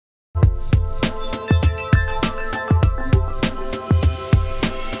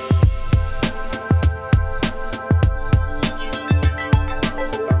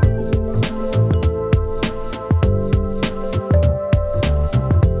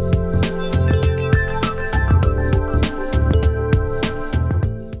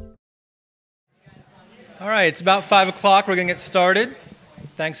right, it's about 5 o'clock. We're going to get started.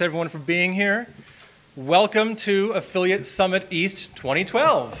 Thanks, everyone, for being here. Welcome to Affiliate Summit East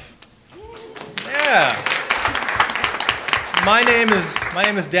 2012. Yeah. My name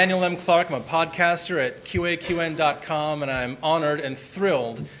is Daniel M. Clark. I'm a podcaster at QAQN.com, and I'm honored and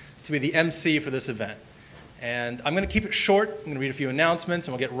thrilled to be the MC for this event. And I'm going to keep it short. I'm going to read a few announcements,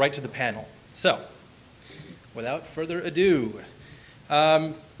 and we'll get right to the panel. So, without further ado,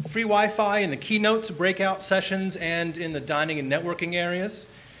 free Wi-Fi in the Keynote breakout sessions and in the dining and networking areas.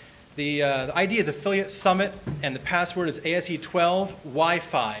 The ID is Affiliate Summit, and the password is ASE12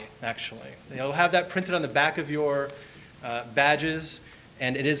 Wi-Fi, actually. You'll have that printed on the back of your badges,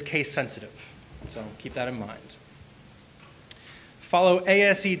 and it is case sensitive, so keep that in mind. Follow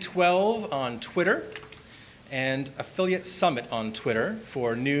ASE12 on Twitter and Affiliate Summit on Twitter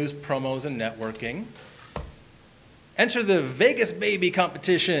for news, promos, and networking. Enter the Vegas Baby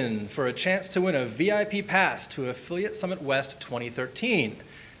competition for a chance to win a VIP pass to Affiliate Summit West 2013.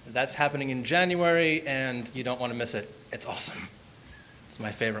 That's happening in January, and you don't want to miss it. It's awesome. It's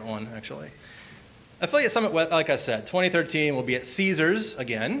my favorite one, actually. Affiliate Summit West, like I said, 2013 will be at Caesars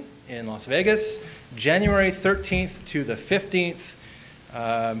again in Las Vegas, January 13th to the 15th,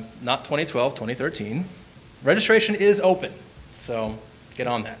 not 2012, 2013. Registration is open, so get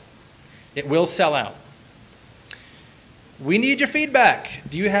on that. It will sell out. We need your feedback.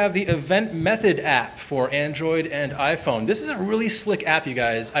 Do you have the Event Method app for Android and iPhone? This is a really slick app, you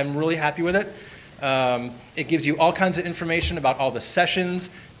guys. I'm really happy with it. It gives you all kinds of information about all the sessions,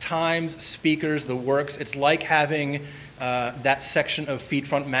 times, speakers, the works. It's like having that section of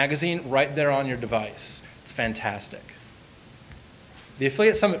FeedFront magazine right there on your device. It's fantastic. The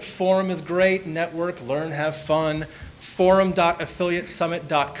Affiliate Summit Forum is great. Network, learn, have fun.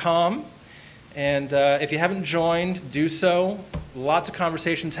 Forum.affiliatesummit.com. And if you haven't joined, do so. Lots of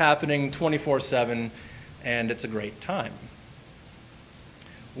conversations happening 24/7, and it's a great time.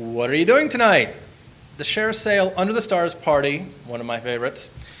 What are you doing tonight? The Share Sale Under the Stars Party, one of my favorites.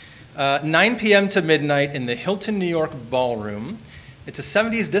 9 p.m. to midnight in the Hilton, New York Ballroom. It's a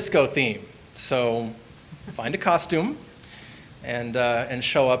 70s disco theme, so find a costume and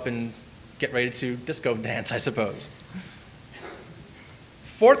show up and get ready to disco dance, I suppose.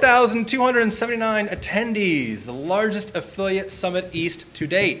 4,279 attendees, the largest Affiliate Summit East to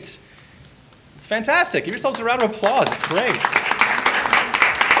date. It's fantastic. Give yourselves a round of applause. It's great.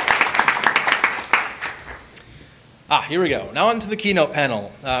 Here we go. Now on to the keynote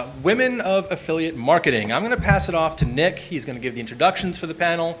panel. Women of Affiliate Marketing. I'm going to pass it off to Nick. He's going to give the introductions for the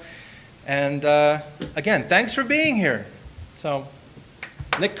panel. And again, thanks for being here. So,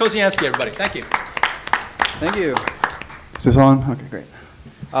 Nick Koscianski, everybody. Thank you. Thank you. Is this on? Okay, great.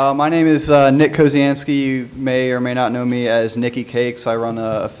 My name is Nick Koscianski. You may or may not know me as Nicky Cakes. I run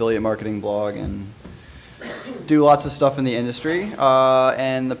an affiliate marketing blog and do lots of stuff in the industry.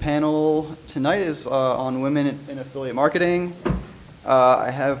 And the panel tonight is on women in affiliate marketing.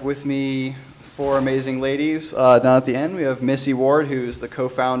 I have with me four amazing ladies. Down at the end, we have Missy Ward, who's the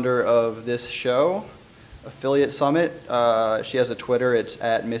co-founder of this show, Affiliate Summit. She has a Twitter. It's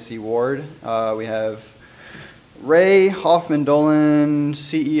 @MissyWard. We have Rae Hoffman-Dolan,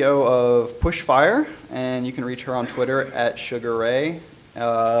 CEO of PushFire, and you can reach her on Twitter @SugarRae.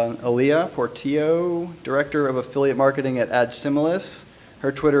 Aaliyah Portillo, Director of Affiliate Marketing at AdSimilis.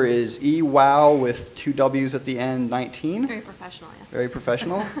 Her Twitter is ewow with 2 W's at the end, 19. Very professional, yes. Very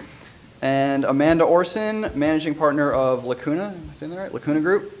professional. And Amanda Orson, Managing Partner of Lacuna, am I saying that right? Lacuna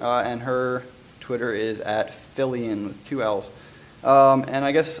Group, and her Twitter is @Fillion with 2 L's. And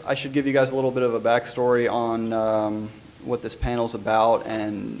I guess I should give you guys a little bit of a backstory on what this panel's about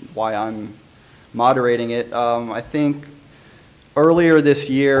and why I'm moderating it. I think earlier this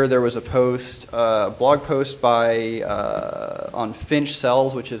year there was a post, blog post by on Finch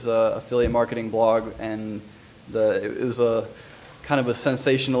Sells, which is an affiliate marketing blog, and it was a kind of a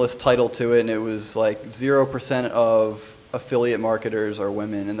sensationalist title to it, and it was like 0% of affiliate marketers are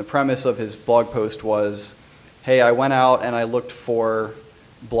women. And the premise of his blog post was, hey, I went out and I looked for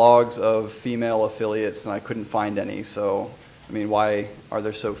blogs of female affiliates and I couldn't find any. So, I mean, why are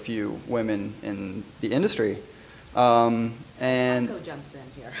there so few women in the industry? And Psycho jumps in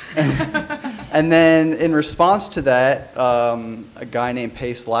here. and then in response to that, a guy named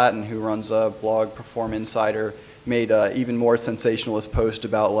Pace Latin, who runs a blog, Perform Insider, made an even more sensationalist post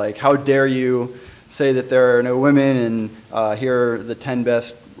about, like, how dare you say that there are no women, and here are the 10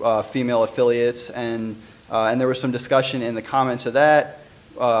 best female affiliates. And there was some discussion in the comments of that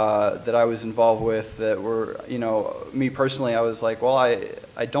that I was involved with that were, you know, me personally, I was like, well,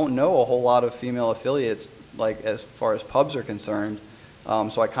 I don't know a whole lot of female affiliates, like, as far as pubs are concerned.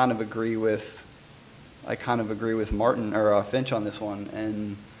 So I kind of agree with I kind of agree with Martin or Finch on this one,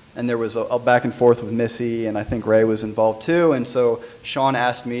 and there was a back and forth with Missy, and I think Rae was involved too, and so Sean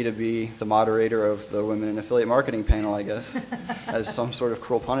asked me to be the moderator of the Women in Affiliate Marketing panel, I guess, as some sort of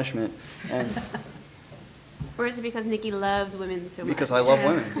cruel punishment. And Or is it because Nikki loves women so much? because I love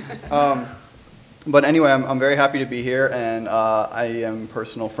women. But anyway, I'm very happy to be here, and I am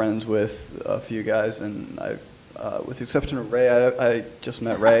personal friends with a few guys, and with the exception of Rae, I just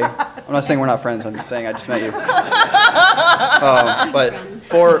met Rae. I'm not saying we're not friends, I'm just saying I just met you. But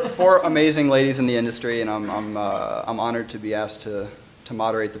four amazing ladies in the industry, and I'm honored to be asked to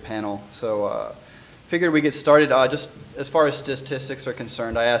moderate the panel. So figured we get started. Just as far as statistics are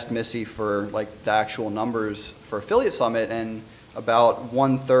concerned, I asked Missy for like the actual numbers for Affiliate Summit, and about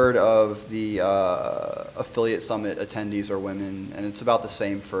 1/3 of the Affiliate Summit attendees are women, and it's about the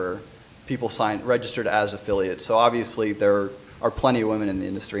same for people registered as affiliates. So obviously there are plenty of women in the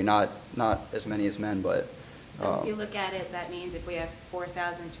industry, not as many as men, but. So if you look at it, that means if we have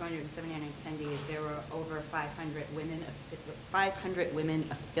 4,279 attendees, there were over 500 women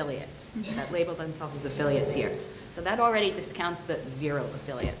affiliates that label themselves as affiliates here. So that already discounts the 0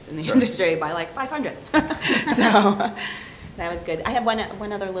 affiliates in the industry by like 500. So that was good. I have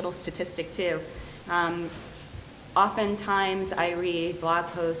one other little statistic too. Oftentimes I read blog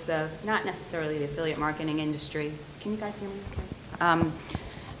posts of not necessarily the affiliate marketing industry. Can you guys hear me okay?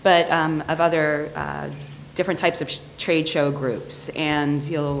 But of other different types of trade show groups, and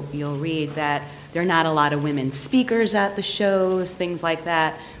you'll read that there are not a lot of women speakers at the shows, things like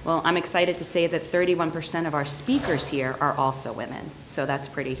that. Well, I'm excited to say that 31% of our speakers here are also women, so that's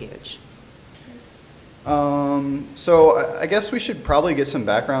pretty huge. So I guess we should probably get some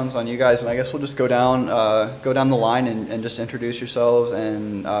backgrounds on you guys, and I guess we'll just go down the line and just introduce yourselves,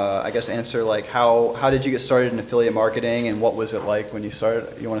 and I guess answer like how did you get started in affiliate marketing, and what was it like when you started?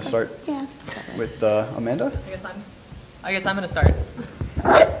 You want to start with Amanda? I guess I'm going to start.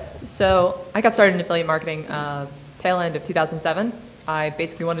 So I got started in affiliate marketing tail end of 2007. I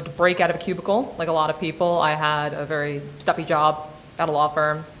basically wanted to break out of a cubicle, like a lot of people. I had a very stuffy job at a law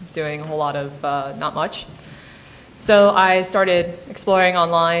firm, doing a whole lot of not much. So I started exploring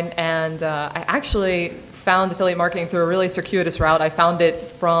online, and I actually found affiliate marketing through a really circuitous route. I found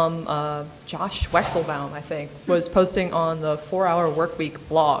it from Josh Wexelbaum, I think, was posting on the 4-Hour Workweek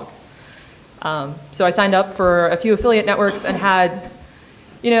blog. So I signed up for a few affiliate networks and had,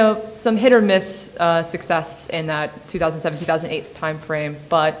 some hit or miss success in that 2007-2008 timeframe,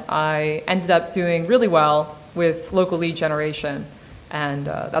 but I ended up doing really well with local lead generation, and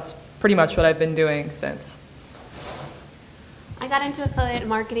that's pretty much what I've been doing since. I got into affiliate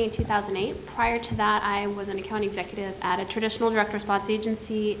marketing in 2008. Prior to that, I was an account executive at a traditional direct response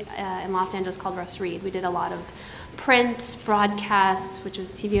agency in Los Angeles called Russ Reed. We did a lot of print, broadcasts, which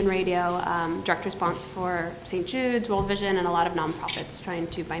was TV and radio, direct response for St. Jude's, World Vision, and a lot of nonprofits trying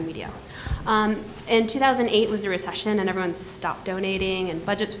to buy media. In 2008 was the recession, and everyone stopped donating, and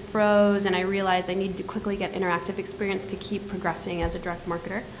budgets froze, and I realized I needed to quickly get interactive experience to keep progressing as a direct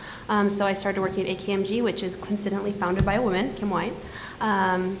marketer. So I started working at AKMG, which is coincidentally founded by a woman, Kim White.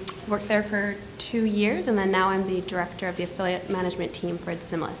 Worked there for 2 years, and then now I'm the director of the affiliate management team for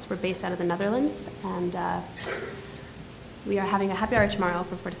Zimless. We're based out of the Netherlands, and we are having a happy hour tomorrow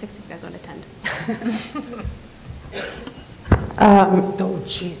from 4 to 6 if you guys want to attend. Oh,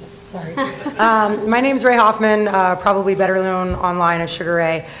 Jesus, sorry. My name's Rae Hoffman, probably better known online as Sugar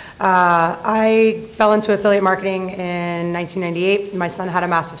Ray. I fell into affiliate marketing in 1998. My son had a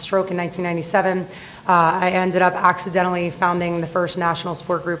massive stroke in 1997. I ended up accidentally founding the first national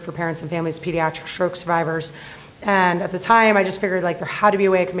support group for parents and families of pediatric stroke survivors. And at the time, I just figured like there had to be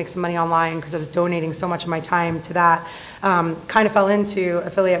a way I could make some money online because I was donating so much of my time to that. Kind of fell into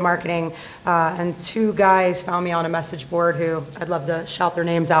affiliate marketing, and 2 guys found me on a message board who I'd love to shout their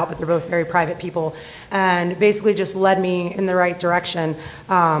names out, but they're both very private people, and basically just led me in the right direction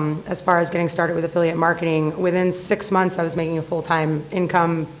as far as getting started with affiliate marketing. Within 6 months, I was making a full-time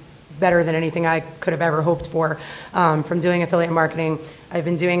income better than anything I could have ever hoped for from doing affiliate marketing. I've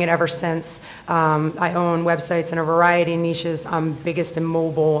been doing it ever since. I own websites in a variety of niches. I'm biggest in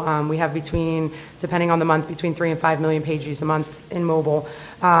mobile. We have depending on the month, between 3 and 5 million page views a month in mobile.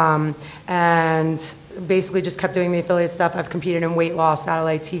 And basically just kept doing the affiliate stuff. I've competed in weight loss,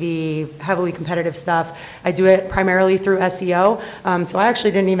 satellite TV, heavily competitive stuff. I do it primarily through SEO. So I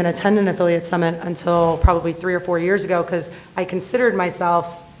actually didn't even attend an affiliate summit until probably 3 or 4 years ago because I considered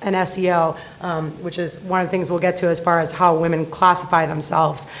myself and SEO, which is one of the things we'll get to as far as how women classify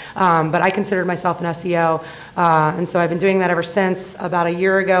themselves. But I considered myself an SEO, and so I've been doing that ever since. About a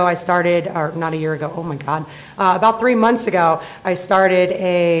year ago, I started, or not a year ago, oh my God, about 3 months ago, I started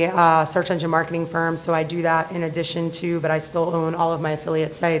a search engine marketing firm, so I do that in addition to, but I still own all of my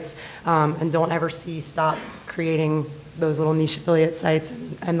affiliate sites, and don't ever stop creating those little niche affiliate sites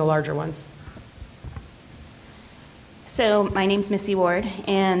and the larger ones. So my name's Missy Ward,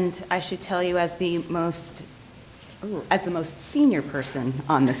 and I should tell you as the most senior person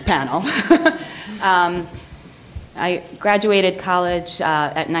on this panel. I graduated college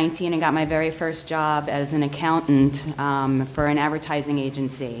at 19 and got my very first job as an accountant for an advertising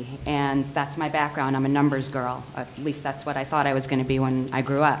agency, and that's my background. I'm a numbers girl. At least that's what I thought I was going to be when I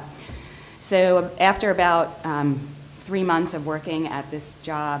grew up. So after about 3 months of working at this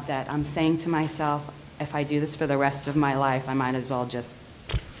job that I'm saying to myself, if I do this for the rest of my life, I might as well just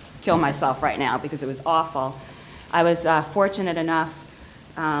kill myself right now because it was awful. I was fortunate enough,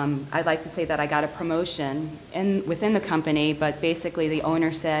 I'd like to say that I got a promotion within the company, but basically the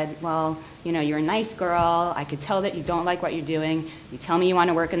owner said, well, you know, you're a nice girl. I could tell that you don't like what you're doing. You tell me you want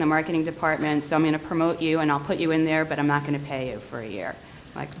to work in the marketing department, so I'm going to promote you and I'll put you in there, but I'm not going to pay you for a year.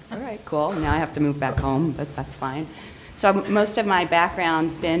 I'm like, all right, cool. Now I have to move back home, but that's fine. So most of my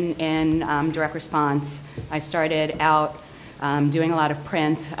background's been in direct response. I started out doing a lot of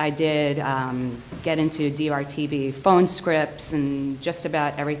print. I did get into DRTV phone scripts and just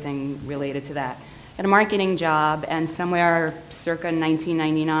about everything related to that. Had a marketing job, and somewhere circa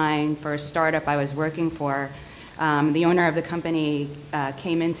 1999, for a startup I was working for, the owner of the company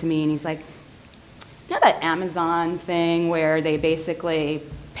came in to me and he's like, you know that Amazon thing where they basically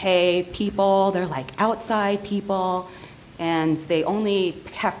pay people, they're like outside people, and they only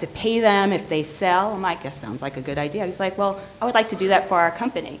have to pay them if they sell? I'm like, that sounds like a good idea. He's like, well, I would like to do that for our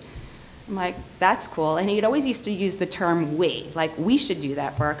company. I'm like, that's cool. And he'd always used to use the term we, like we should do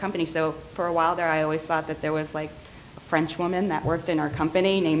that for our company. So for a while there, I always thought that there was like a French woman that worked in our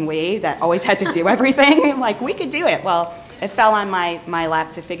company named We that always had to do everything. I'm like, we could do it. Well, it fell on my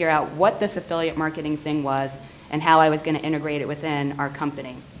lap to figure out what this affiliate marketing thing was and how I was going to integrate it within our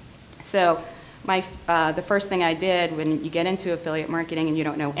company. So the first thing I did when you get into affiliate marketing and you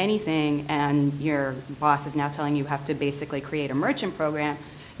don't know anything and your boss is now telling you have to basically create a merchant program,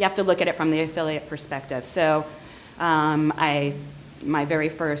 you have to look at it from the affiliate perspective. So my very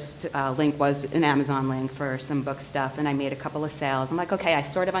first link was an Amazon link for some book stuff, and I made a couple of sales. I'm like, okay, I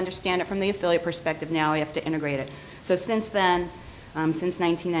sort of understand it from the affiliate perspective. Now I have to integrate it. So since then, since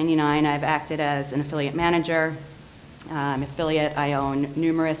 1999, I've acted as an affiliate manager. Affiliate, I own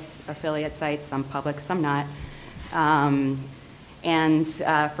numerous affiliate sites, some public, some not. And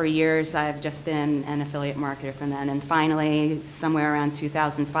for years, I've just been an affiliate marketer from then. And finally, somewhere around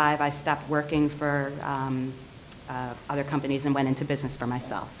 2005, I stopped working for other companies and went into business for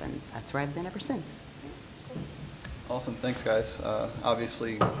myself. And that's where I've been ever since. Awesome. Thanks, guys.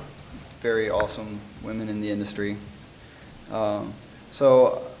 Obviously, very awesome women in the industry.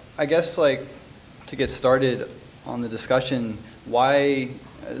 So I guess, like, to get started on the discussion, why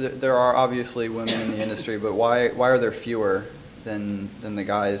there are obviously women in the industry, but why are there fewer than the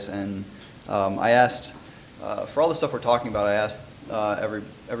guys? And I asked, for all the stuff we're talking about, I asked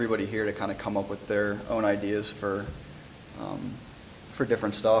everybody here to kind of come up with their own ideas for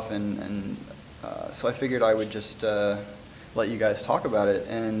different stuff, and so I figured I would just let you guys talk about it.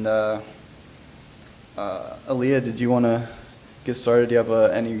 And Aaliyah, did you want to get started? Do you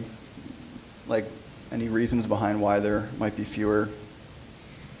have any reasons behind why there might be fewer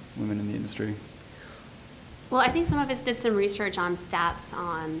women in the industry? Well, I think some of us did some research on stats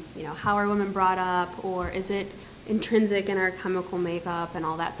on, you know, how are women brought up, or is it intrinsic in our chemical makeup and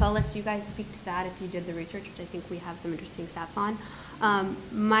all that. So I'll let you guys speak to that if you did the research, which I think we have some interesting stats on.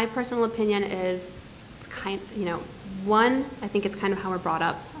 My personal opinion is it's one, I think it's kind of how we're brought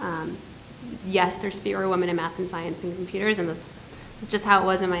up. Yes, there's fewer women in math and science and computers, and it's just how it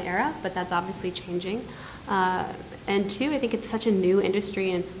was in my era, but that's obviously changing. And two, I think it's such a new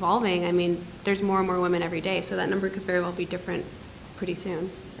industry and it's evolving. I mean, there's more and more women every day, so that number could very well be different pretty soon.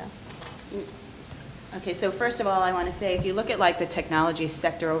 So. Okay, so first of all, I want to say if you look at like the technology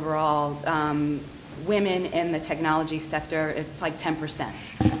sector overall, women in the technology sector, it's like 10%.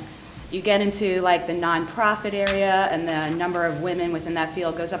 You get into like the nonprofit area and the number of women within that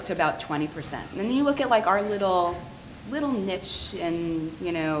field goes up to about 20%. And then you look at like our little niche in,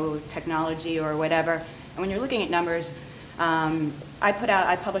 you know, technology or whatever, and when you're looking at numbers,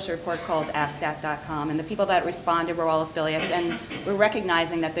 I published a report called AppStat.com, and the people that responded were all affiliates, and we're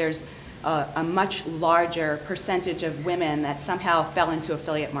recognizing that there's a much larger percentage of women that somehow fell into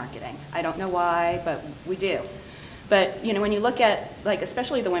affiliate marketing. I don't know why, but we do. But when you look at, like,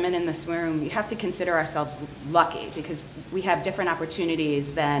 especially the women in this room, you have to consider ourselves lucky because we have different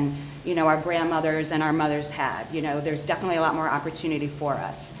opportunities than our grandmothers and our mothers had. There's definitely a lot more opportunity for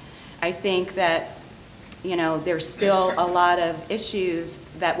us. I think that there's still a lot of issues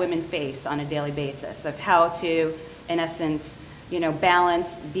that women face on a daily basis of how to, in essence,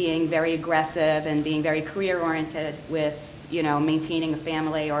 balance being very aggressive and being very career-oriented with, maintaining a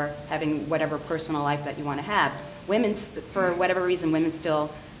family or having whatever personal life that you want to have. Women, for whatever reason,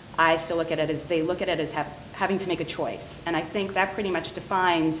 I still look at it as, they look at it as having to make a choice. And I think that pretty much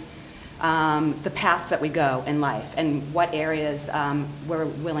defines the paths that we go in life and what areas we're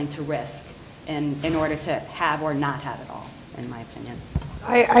willing to risk in order to have or not have it all, in my opinion.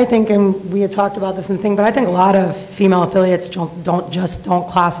 I think, and we had talked about this in the thing, but I think a lot of female affiliates don't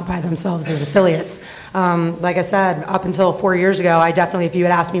classify themselves as affiliates. Like I said, up until 4 years ago, I definitely, if you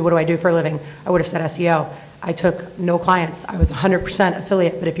had asked me what do I do for a living, I would have said SEO. I took no clients. I was 100%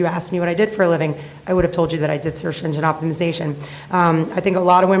 affiliate, but if you asked me what I did for a living, I would have told you that I did search engine optimization. I think a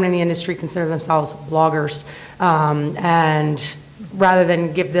lot of women in the industry consider themselves bloggers, and rather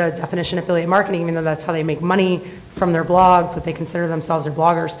than give the definition of affiliate marketing, even though that's how they make money from their blogs, what they consider themselves are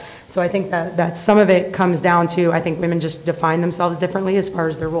bloggers. So I think that some of it comes down to, I think women just define themselves differently as far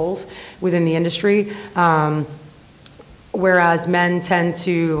as their roles within the industry. Whereas men tend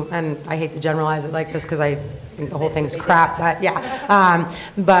to, and I hate to generalize it like this because I think the whole thing's crap, but yeah.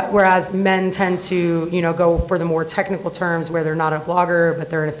 But whereas men tend to, go for the more technical terms where they're not a blogger, but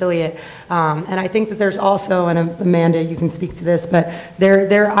they're an affiliate. And I think that there's also, and Amanda, you can speak to this, but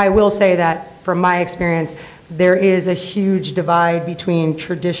I will say that from my experience, there is a huge divide between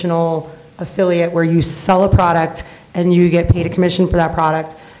traditional affiliate where you sell a product and you get paid a commission for that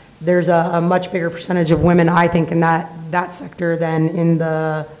product. There's a much bigger percentage of women, I think, in that sector than in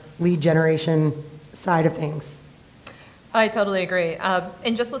the lead generation side of things. I totally agree.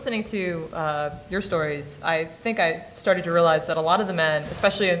 And just listening to your stories, I think I started to realize that a lot of the men,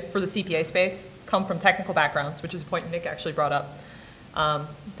 especially for the CPA space, come from technical backgrounds, which is a point Nick actually brought up.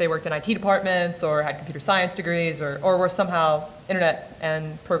 They worked in IT departments or had computer science degrees or were somehow internet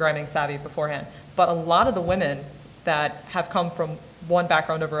and programming savvy beforehand. But a lot of the women that have come from one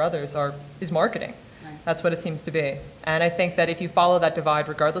background over others is marketing. Right. That's what it seems to be. And I think that if you follow that divide,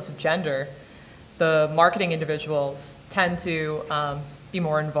 regardless of gender, the marketing individuals tend to be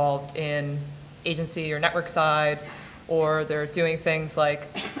more involved in agency or network side, or they're doing things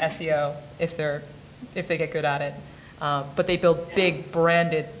like SEO if they get good at it. But they build big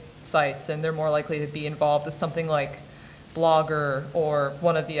branded sites, and they're more likely to be involved with something like Blogger or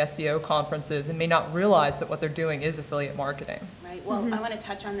one of the SEO conferences and may not realize that what they're doing is affiliate marketing. Right. Well, I want to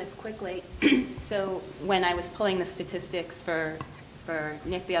touch on this quickly. So when I was pulling the statistics for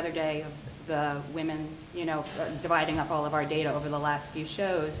Nick the other day of the women, dividing up all of our data over the last few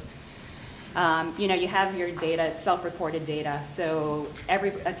shows, you have your data, it's self-reported data, so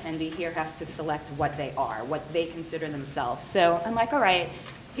every attendee here has to select what they are, what they consider themselves. So I'm like, all right,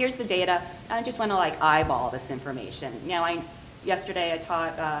 here's the data. I just want to eyeball this information. Yesterday I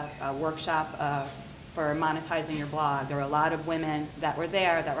taught a workshop for monetizing your blog. There were a lot of women that were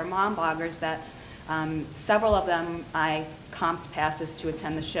there that were mom bloggers that several of them I comped passes to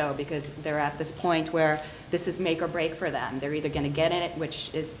attend the show because they're at this point where this is make or break for them. They're either going to get in it, which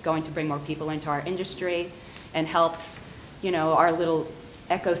is going to bring more people into our industry and helps, our little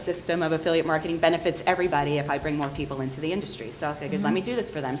ecosystem of affiliate marketing benefits everybody if I bring more people into the industry. So I figured, let me do this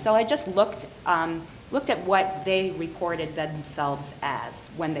for them. So I just looked at what they reported themselves as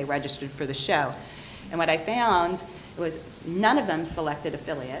when they registered for the show. And what I found was none of them selected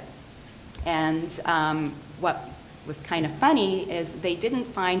affiliate. And what was kind of funny is they didn't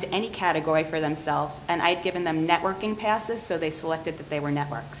find any category for themselves, and I'd given them networking passes, so they selected that they were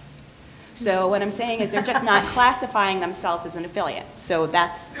networks. So what I'm saying is they're just not classifying themselves as an affiliate. So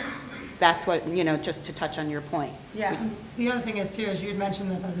that's what, just to touch on your point. Yeah. The other thing is, too, as you had mentioned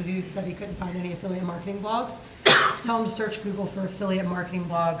that the dude said he couldn't find any affiliate marketing blogs, tell him to search Google for affiliate marketing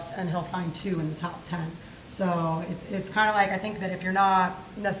blogs, and he'll find 2 in the top 10. So it's kind of like, I think that if you're not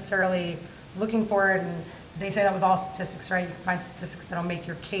necessarily looking for it, and they say that with all statistics, right? You can find statistics that'll make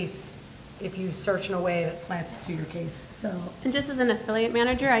your case if you search in a way that slants it to your case. So, and just as an affiliate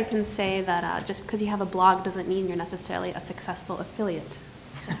manager, I can say that just because you have a blog doesn't mean you're necessarily a successful affiliate.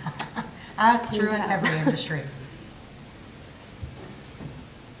 That's true in every industry.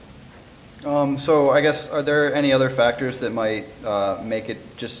 So I guess, are there any other factors that might make it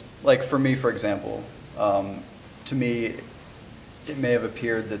just, like for me, for example, to me, it may have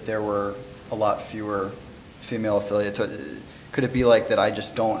appeared that there were a lot fewer female affiliates. Could it be like that I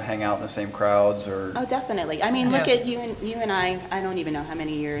just don't hang out in the same crowds, or? Oh, definitely. I mean, look at you and I don't even know how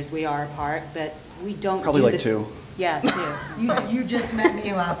many years we are apart, but we don't Probably do like this. 2. Yeah, 2. You just met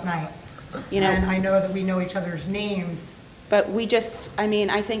me last night. You know, And I know that we know each other's names. but we just, I mean,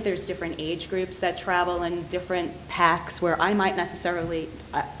 I think there's different age groups that travel in different packs where I might necessarily,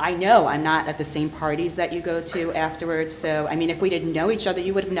 I know I'm not at the same parties that you go to afterwards. So, I mean, if we didn't know each other,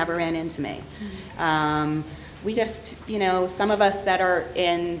 you would have never ran into me. We just, you know, some of us that are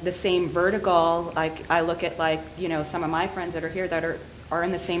in the same vertical, like I look at like, you know, some of my friends that are here that are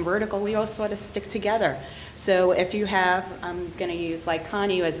in the same vertical, we all sort of stick together. So if you have, I'm going to use like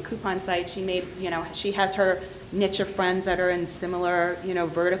Connie as a coupon site, she may, you know, she has her niche of friends that are in similar, you know,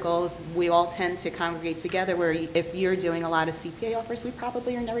 verticals. We all tend to congregate together, where if you're doing a lot of CPA offers, we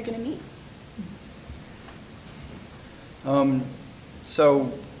probably are never going to meet. So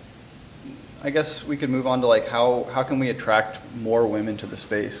I guess we could move on to like how can we attract more women to the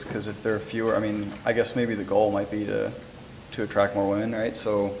space? Because if there are fewer, I mean, I guess maybe the goal might be to attract more women, right?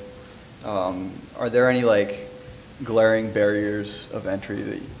 So are there any like glaring barriers of entry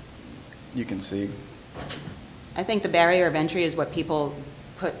that you can see? I think the barrier of entry is what people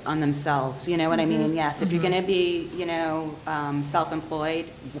put on themselves, you know what I mean? Yes, if you're going to be, you know, self-employed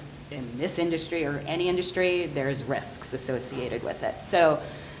in this industry or any industry, there's risks associated with it. So,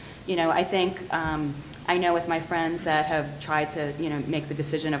 you know, I think, I know with my friends that have tried to, you know, make the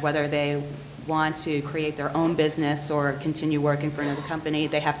decision of whether they want to create their own business or continue working for another company,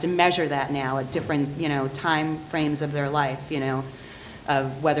 they have to measure that now at different, you know, time frames of their life, you know,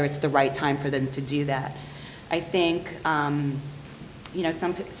 of whether it's the right time for them to do that. I think, you know,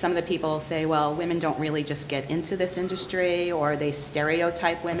 some of the people say, well, women don't really just get into this industry, or they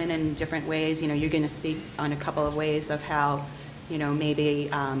stereotype women in different ways. You know, you're going to speak on a couple of ways of how, you know, maybe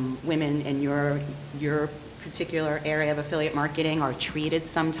women in your particular area of affiliate marketing are treated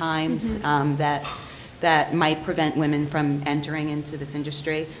sometimes, that might prevent women from entering into this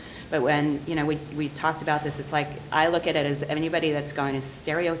industry. But when, you know, we talked about this, it's like, I look at it as anybody that's going to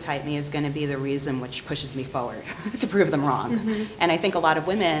stereotype me is going to be the reason which pushes me forward to prove them wrong. And I think a lot of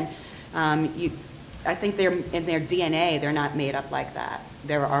women, I think they're in their DNA, they're not made up like that.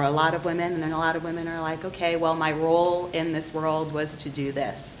 There are a lot of women, and then a lot of women are like, okay, well, my role in this world was to do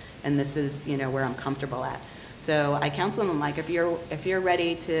this, and this is, you know, where I'm comfortable at. So I counsel them, like, if you're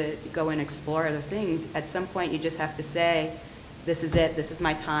ready to go and explore other things, at some point you just have to say, this is it, this is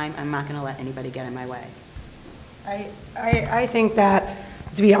my time, I'm not going to let anybody get in my way. I think that,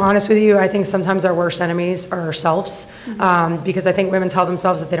 to be honest with you, I think sometimes our worst enemies are ourselves, because I think women tell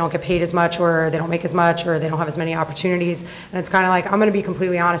themselves that they don't get paid as much, or they don't make as much, or they don't have as many opportunities. And it's kind of like, I'm going to be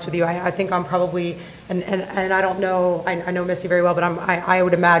completely honest with you. I think I'm probably, and I don't know, I know Misty very well, but I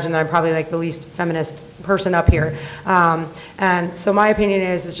would imagine that I'm probably like the least feminist person up here. And so my opinion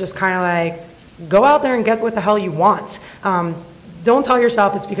is just kind of like, go out there and get what the hell you want. Don't tell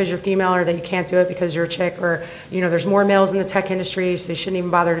yourself it's because you're female or that you can't do it because you're a chick, or, you know, there's more males in the tech industry, so you shouldn't even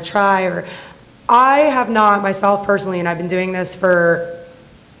bother to try. Or I have not myself personally, and I've been doing this for,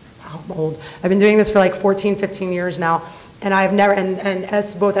 I'm old, I've been doing this for like 14, 15 years now, and I've never, and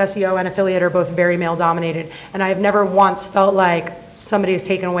both SEO and affiliate are both very male dominated, and I've never once felt like somebody has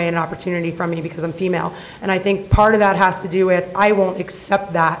taken away an opportunity from me because I'm female. And I think part of that has to do with, I won't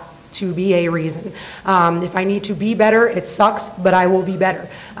accept that to be a reason. If I need to be better, it sucks, but I will be better.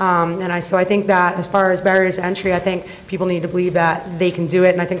 So I think that as far as barriers to entry, I think people need to believe that they can do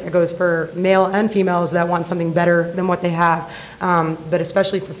it, and I think that goes for male and females that want something better than what they have. But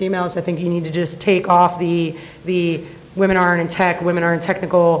especially for females, I think you need to just take off the women aren't in tech, women aren't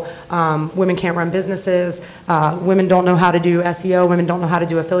technical, women can't run businesses, women don't know how to do SEO, women don't know how to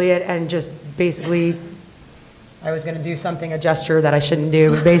do affiliate, and just basically, I was going to do something, a gesture that I shouldn't do,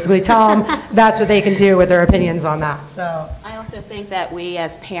 but basically tell them that's what they can do with their opinions on that. So I also think that we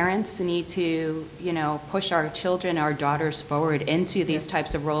as parents need to, you know, push our children, our daughters forward into these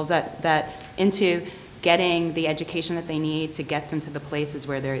types of roles, that into getting the education that they need to get them to the places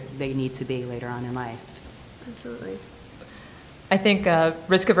where they need to be later on in life. Absolutely. I think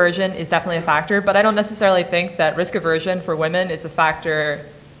risk aversion is definitely a factor, but I don't necessarily think that risk aversion for women is a factor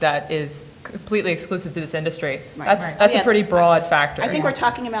that is completely exclusive to this industry. Right. That's a pretty broad factor. I think we're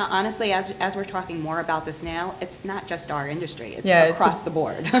talking about, honestly, as we're talking more about this now, it's not just our industry, it's across the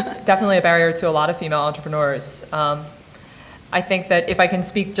board. Definitely a barrier to a lot of female entrepreneurs. I think that if I can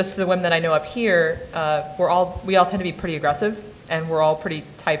speak just to the women that I know up here, we all tend to be pretty aggressive, and we're all pretty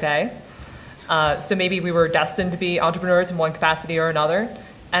type A. So maybe we were destined to be entrepreneurs in one capacity or another.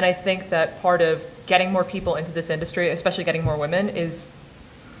 And I think that part of getting more people into this industry, especially getting more women,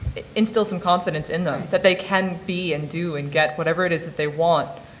 instill some confidence in them that they can be and do and get whatever it is that they want.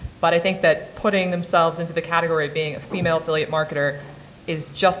 But I think that putting themselves into the category of being a female affiliate marketer is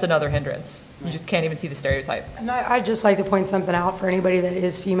just another hindrance. You just can't even see the stereotype. And I'd just like to point something out for anybody that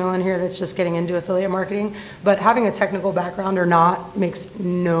is female in here that's just getting into affiliate marketing. But having a technical background or not makes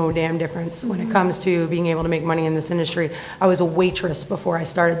no damn difference when it comes to being able to make money in this industry. I was a waitress before I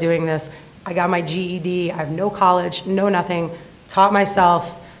started doing this. I got my GED. I have no college, no nothing, taught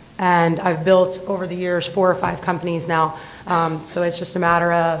myself, and I've built over the years 4 or 5 companies now. So it's just a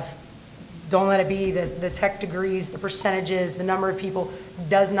matter of don't let it be the tech degrees, the percentages, the number of people.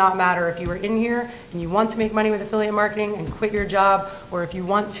 Does not matter if you are in here and you want to make money with affiliate marketing and quit your job, or if you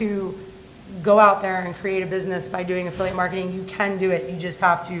want to go out there and create a business by doing affiliate marketing, you can do it. You just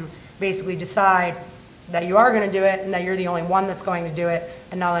have to basically decide that you are going to do it and that you're the only one that's going to do it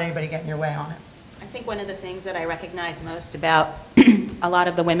and not let anybody get in your way on it. I think one of the things that I recognize most about a lot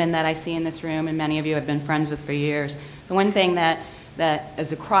of the women that I see in this room, and many of you have been friends with for years, the one thing that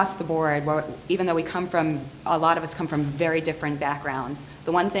is across the board, where even though a lot of us come from very different backgrounds,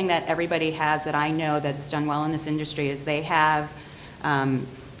 the one thing that everybody has that I know that's done well in this industry is they have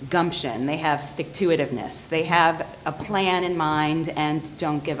gumption, they have stick-to-itiveness, they have a plan in mind and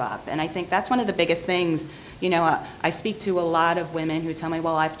don't give up. And I think that's one of the biggest things. You know, I speak to a lot of women who tell me,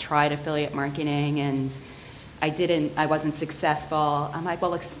 well, I've tried affiliate marketing and I wasn't successful. I'm like,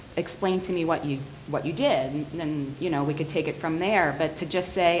 well, explain to me what you did, and then, you know, we could take it from there. But to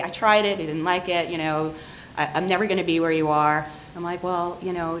just say, I tried it, I didn't like it, you know, I'm never going to be where you are. I'm like, well,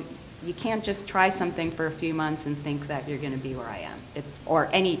 you know, you can't just try something for a few months and think that you're going to be where I am, or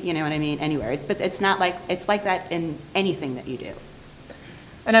you know what I mean, anywhere. But it's not like, it's like that in anything that you do.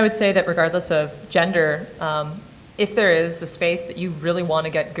 And I would say that regardless of gender, if there is a space that you really want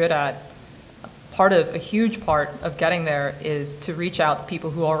to get good at, a huge part of getting there is to reach out to people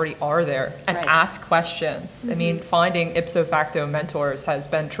who already are there and ask questions. I mean, finding ipso facto mentors has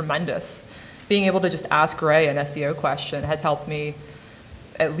been tremendous. Being able to just ask Rae an SEO question has helped me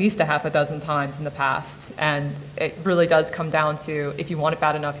at least a half a dozen times in the past. And it really does come down to, if you want it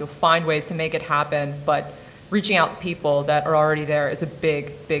bad enough, you'll find ways to make it happen, but reaching out to people that are already there is a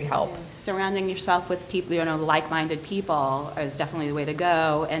big, big help. Surrounding yourself with people, you know, like-minded people is definitely the way to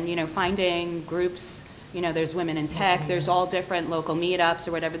go. And, you know, finding groups, you know, there's Women in Tech, there's all different local meetups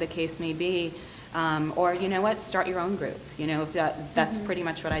or whatever the case may be. Or, you know what, start your own group. You know, that's pretty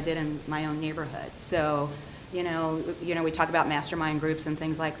much what I did in my own neighborhood. So, you know, we talk about mastermind groups and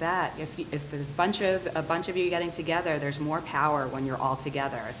things like that. If there's a bunch of you getting together, there's more power when you're all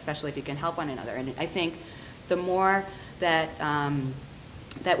together, especially if you can help one another. And I think the more that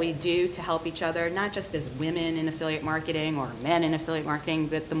we do to help each other, not just as women in affiliate marketing or men in affiliate marketing,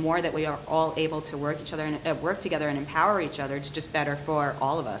 but the more that we are all able to work together and empower each other, it's just better for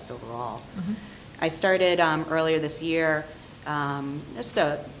all of us overall. Mm-hmm. I started earlier this year just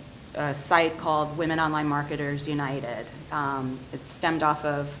a site called Women Online Marketers United. It stemmed off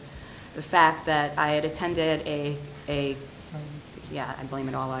of the fact that I had attended I blame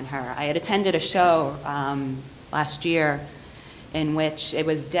it all on her. I had attended a show last year in which it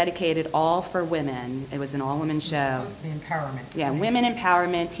was dedicated all for women. It was an all-women show. It's supposed to be empowerment. Yeah, women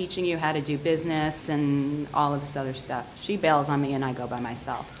empowerment, teaching you how to do business and all of this other stuff. She bails on me and I go by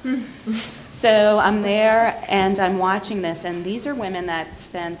myself. So I'm there and I'm watching this, and these are women that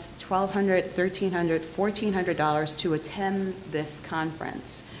spent $1,200, $1,300, $1,400 to attend this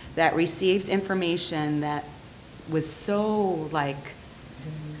conference, that received information that was so like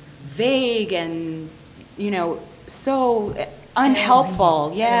vague and, you know, so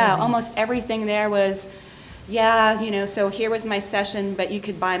unhelpful. Yeah, almost everything there was, yeah, you know, so here was my session, but you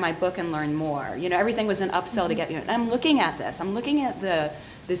could buy my book and learn more. You know, everything was an upsell to get you. And I'm looking at this. I'm looking at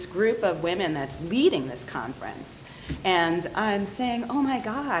this group of women that's leading this conference. And I'm saying, oh my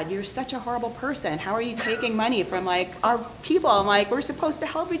God, you're such a horrible person. How are you taking money from like our people? I'm like, we're supposed to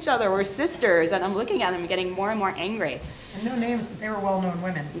help each other. We're sisters. And I'm looking at them getting more and more angry. And no names, but they were well-known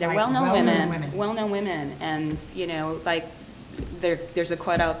women. They're like, well-known women. And, you know, like, there's a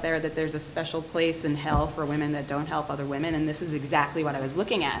quote out there that there's a special place in hell for women that don't help other women, and this is exactly what I was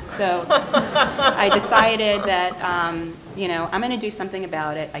looking at. So I decided that, you know, I'm going to do something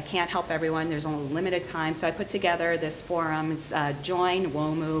about it. I can't help everyone. There's only limited time. So I put together this forum. It's Join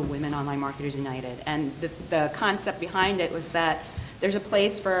WOMU, Women Online Marketers United. And the concept behind it was that there's a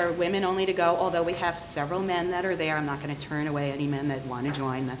place for women only to go, although we have several men that are there. I'm not going to turn away any men that want to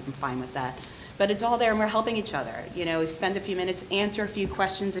join. I'm fine with that. But it's all there, and we're helping each other. You know, spend a few minutes, answer a few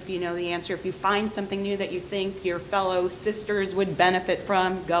questions if you know the answer. If you find something new that you think your fellow sisters would benefit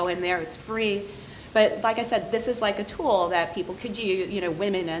from, go in there. It's free. But like I said, this is like a tool that people could use,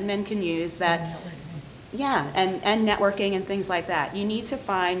 women and men can use that, yeah, and networking and things like that. You need to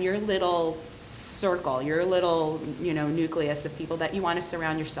find your little circle, your little, nucleus of people that you want to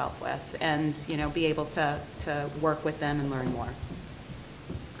surround yourself with and, be able to work with them and learn more.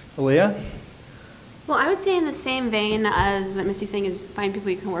 Aaliyah? Well, I would say in the same vein as what Misty's saying is find people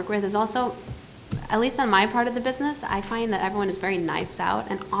you can work with is also, at least on my part of the business, I find that everyone is very knives out,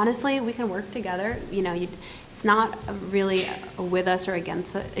 and honestly, we can work together. It's not really a with us or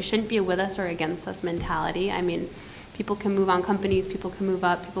against us. It shouldn't be a with us or against us mentality. I mean, people can move on companies, people can move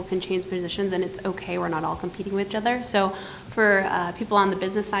up, people can change positions, and it's okay. We're not all competing with each other. So for people on the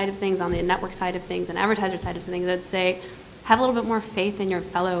business side of things, on the network side of things, and advertiser side of things, I'd say have a little bit more faith in your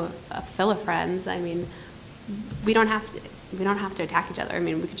fellow friends. I mean, we don't have to attack each other. I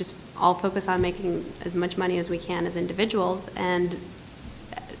mean, we could just all focus on making as much money as we can as individuals, and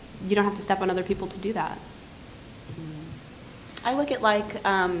you don't have to step on other people to do that. I look at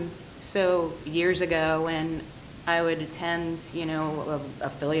so years ago when I would attend,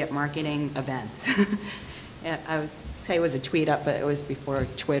 affiliate marketing events. I would say it was a tweet up, but it was before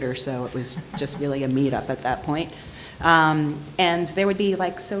Twitter, so it was just really a meetup at that point. And there would be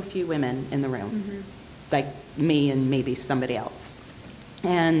so few women in the room, like me and maybe somebody else.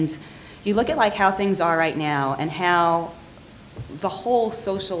 And you look at how things are right now and how the whole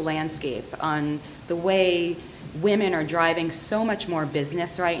social landscape on the way women are driving so much more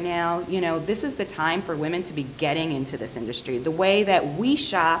business right now. This is the time for women to be getting into this industry. The way that we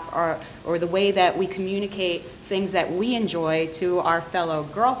shop or the way that we communicate things that we enjoy to our fellow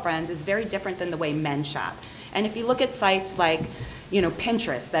girlfriends is very different than the way men shop. And if you look at sites like,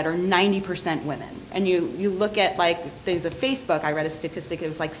 Pinterest that are 90% women, and you look at things of Facebook, I read a statistic, it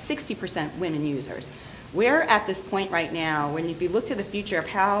was 60% women users. We're at this point right now when if you look to the future of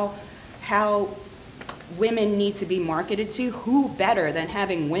how women need to be marketed to, who better than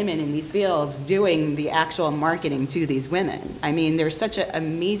having women in these fields doing the actual marketing to these women? I mean, there's such an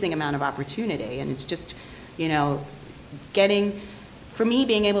amazing amount of opportunity, and it's just, for me,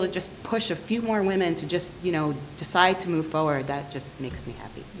 being able to just push a few more women to just, decide to move forward, that just makes me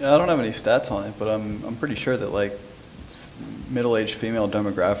happy. Yeah, I don't have any stats on it, but I'm pretty sure that middle-aged female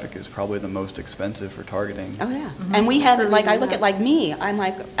demographic is probably the most expensive for targeting. Oh yeah, and we have I look at me. I'm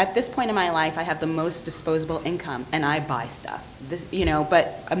at this point in my life, I have the most disposable income, and I buy stuff.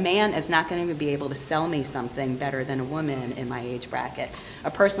 But a man is not going to be able to sell me something better than a woman in my age bracket.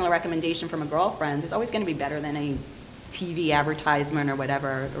 A personal recommendation from a girlfriend is always going to be better than any TV advertisement or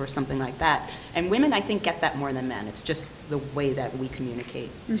whatever, or something like that. And women, I think, get that more than men. It's just the way that we communicate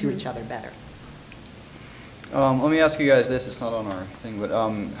to each other better. Let me ask you guys this. It's not on our thing, but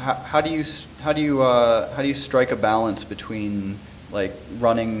how do you strike a balance between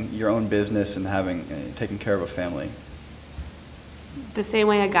running your own business and taking care of a family? The same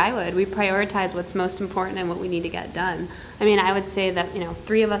way a guy would. We prioritize what's most important and what we need to get done. I mean, I would say that,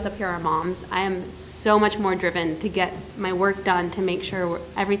 3 of us up here are moms. I am so much more driven to get my work done to make sure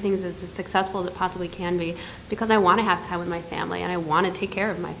everything's as successful as it possibly can be, because I want to have time with my family and I want to take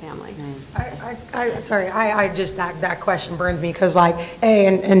care of my family. That question burns me because hey,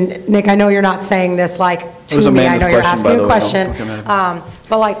 and Nick, I know you're not saying this to me. I know you're asking a question.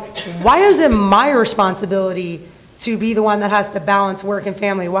 But why is it my responsibility to be the one that has to balance work and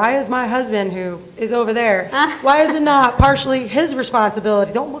family? Why is my husband, who is over there, why is it not partially his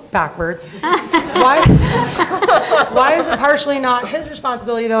responsibility? Don't look backwards. Why is it partially not his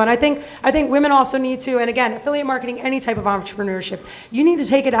responsibility, though? And I think women also need to, and again, affiliate marketing, any type of entrepreneurship, you need to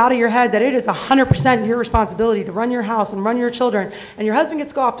take it out of your head that it is 100% your responsibility to run your house and run your children, and your husband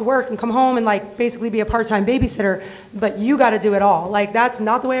gets to go off to work and come home and basically be a part-time babysitter, but you got to do it all. That's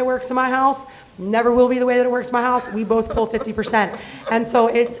not the way it works in my house. Never will be the way that it works in my house. We both pull 50%. And so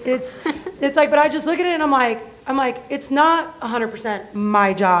it's but I just look at it and I'm like, it's not 100%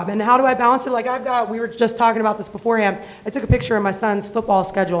 my job. And how do I balance it? We were just talking about this beforehand. I took a picture of my son's football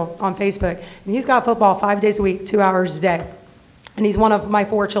schedule on Facebook, and he's got football 5 days a week, 2 hours a day. And he's one of my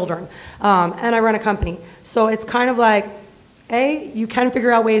 4 children. And I run a company. So it's kind of A, you can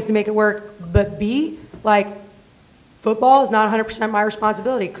figure out ways to make it work, but B, football is not 100% my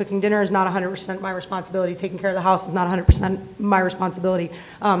responsibility. Cooking dinner is not 100% my responsibility. Taking care of the house is not 100% my responsibility.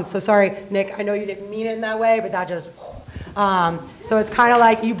 So sorry, Nick, I know you didn't mean it in that way, but that just, so it's kind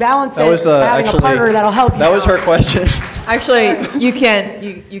of you balance it by having a partner that'll help you. That was her question. Actually, you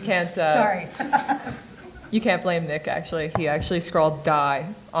can't, Sorry. You can't blame Nick, actually. He actually scrawled die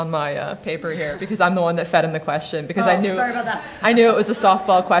on my paper here because I'm the one that fed him the question because sorry about that. I knew it was a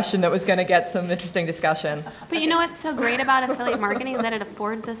softball question that was going to get some interesting discussion. But you know what's so great about affiliate marketing is that it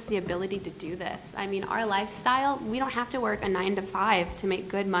affords us the ability to do this. I mean, our lifestyle, we don't have to work a 9 to 5 to make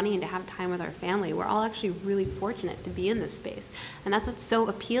good money and to have time with our family. We're all actually really fortunate to be in this space. And that's what's so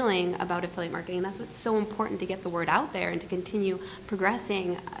appealing about affiliate marketing. That's what's so important to get the word out there and to continue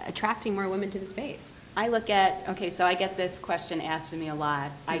progressing, attracting more women to the space. I look at, okay, so I get this question asked of me a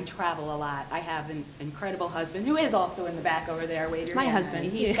lot. I travel a lot. I have an incredible husband who is also in the back over there. Wave your my hand.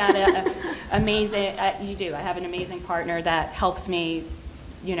 husband. He's got an amazing, you do. I have an amazing partner that helps me,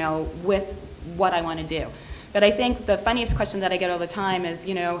 you know, with what I want to do. But I think the funniest question that I get all the time is,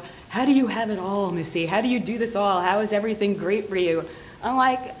 you know, how do you have it all, Missy? How do you do this all? How is everything great for you? I'm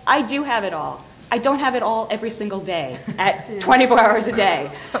like, I do have it all. I don't have it all every single day at 24 hours a day.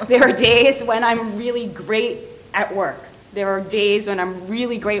 There are days when I'm really great at work. There are days when I'm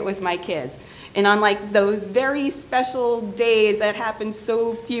really great with my kids. And on like those very special days that happen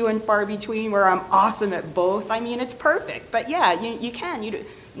so few and far between where I'm awesome at both, I mean, it's perfect. But yeah, you can.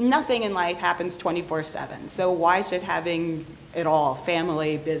 Nothing in life happens 24/7. So why should having it all,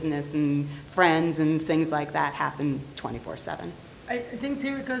 family, business, and friends and things like that happen 24/7? I think,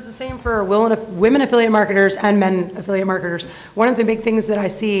 too, it goes the same for women affiliate marketers and men affiliate marketers. One of the big things that I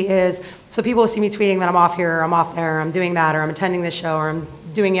see is, so people will see me tweeting that I'm off here, or I'm off there, or I'm doing that, or I'm attending this show, or I'm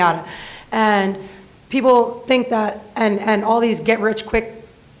doing yada. And people think that, and all these get-rich-quick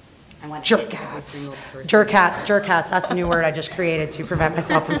jerk hats, that's a new word I just created to prevent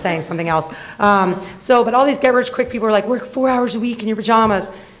myself from saying something else. But all these get-rich-quick people are like, work 4 hours a week in your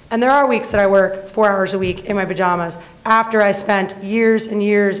pajamas. And there are weeks that I work 4 hours a week in my pajamas after I spent years and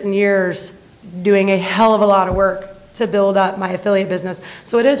years and years doing a hell of a lot of work to build up my affiliate business.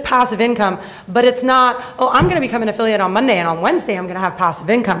 So it is passive income, but it's not, oh, I'm going to become an affiliate on Monday and on Wednesday I'm going to have passive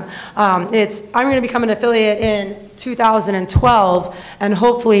income. I'm going to become an affiliate in 2012 and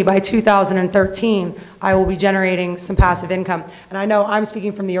hopefully by 2013 I will be generating some passive income. And I know I'm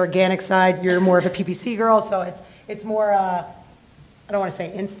speaking from the organic side, you're more of a PPC girl, so it's more I don't want to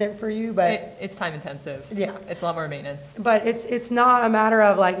say instant for you, but it's time intensive. Yeah. It's a lot more maintenance. But it's not a matter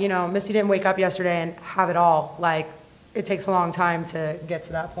of like, you know, Missy didn't wake up yesterday and have it all. Like, it takes a long time to get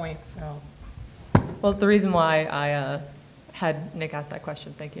to that point, so. Well, the reason why I had Nick ask that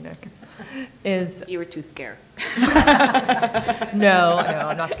question, thank you, Nick, is... You were too scared. No,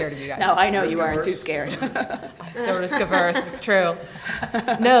 I'm not scared of you guys. No, I know you aren't too scared. I'm so risk averse, it's true.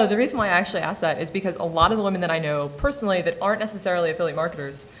 No, the reason why I actually asked that is because a lot of the women that I know personally that aren't necessarily affiliate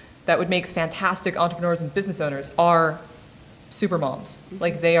marketers that would make fantastic entrepreneurs and business owners are super moms.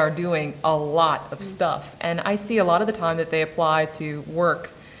 Like, they are doing a lot of stuff. And I see a lot of the time that they apply to work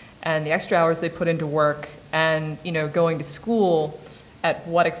and the extra hours they put into work and, you know, going to school at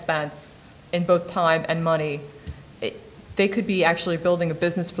what expense in both time and money. They could be actually building a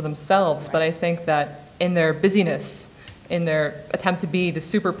business for themselves, but I think that in their busyness, in their attempt to be the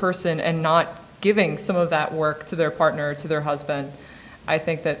super person and not giving some of that work to their partner, to their husband, I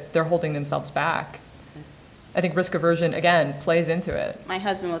think that they're holding themselves back. I think risk aversion, again, plays into it. My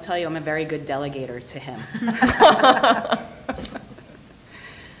husband will tell you I'm a very good delegator to him.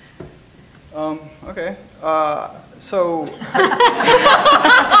 Okay. So,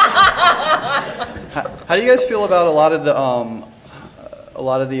 how do you guys feel about a lot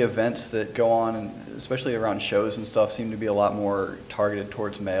of the events that go on, and especially around shows and stuff, seem to be a lot more targeted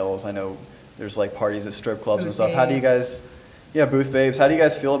towards males? I know there's like parties at strip clubs and stuff. How do you guys? Yeah, booth babes. How do you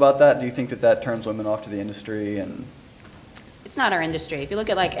guys feel about that? Do you think that that turns women off to the industry? And it's not our industry. If you look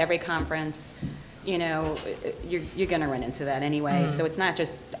at like every conference, you know, you're going to run into that anyway. So it's not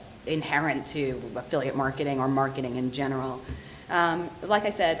just inherent to affiliate marketing or marketing in general. Like I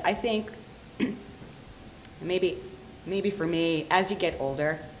said, I think maybe for me, as you get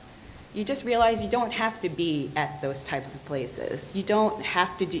older, you just realize you don't have to be at those types of places. You don't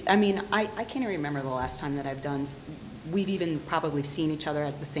have to do, I mean, I can't even remember the last time that we've even probably seen each other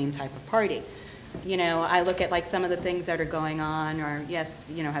at the same type of party. You know, I look at like some of the things that are going on, or yes,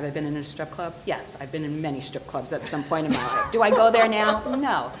 you know, have I been in a strip club? Yes, I've been in many strip clubs at some point in my life. Do I go there now?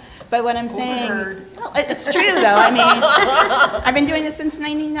 No. But what I'm saying, well, it's true though. I mean, I've been doing this since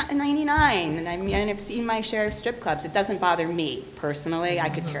 99, and I've seen my share of strip clubs. It doesn't bother me personally. I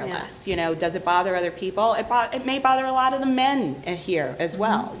could care less. You know, does it bother other people? It may bother a lot of the men here as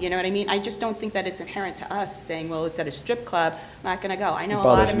well. You know what I mean? I just don't think that it's inherent to us saying, well, it's at a strip club, I'm not going to go. I know a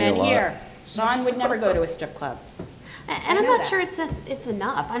lot of men here. Sean would never go to a strip club. And I'm not sure it's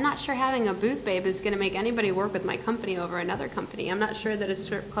enough. I'm not sure having a booth babe is going to make anybody work with my company over another company. I'm not sure that a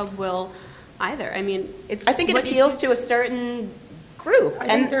strip club will either. I mean, I think it appeals to a certain group. I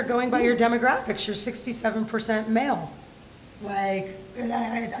think they're going by your demographics. You're 67% male. Like,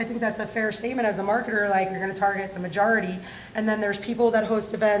 I think that's a fair statement as a marketer, like, you're gonna target the majority. And then there's people that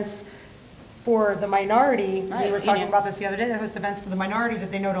host events for the minority. Right, We were talking about this the other day, that host events for the minority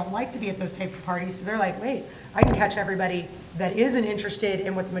that they know don't like to be at those types of parties. So they're like, wait, I can catch everybody that isn't interested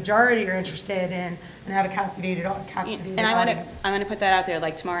in what the majority are interested in and have a captivated And I audience. want to put that out there,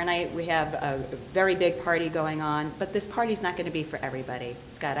 like tomorrow night, we have a very big party going on, but this party's not going to be for everybody.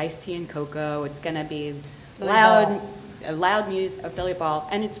 It's got iced tea and cocoa, it's going to be loud music, affiliate ball,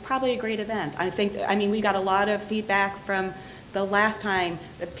 and it's probably a great event. I mean, we got a lot of feedback from the last time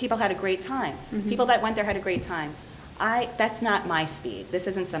that people had a great time. People that went there had a great time. That's not my speed. This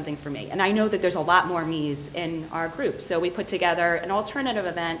isn't something for me. And I know that there's a lot more me's in our group. So we put together an alternative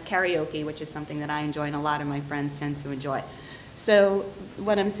event, karaoke, which is something that I enjoy and a lot of my friends tend to enjoy. So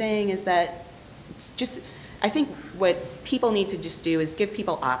what I'm saying is that I think what people need to just do is give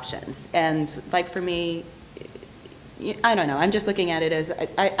people options. And like for me, I don't know, I'm just looking at it as,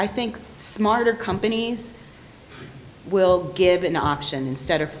 I think smarter companies will give an option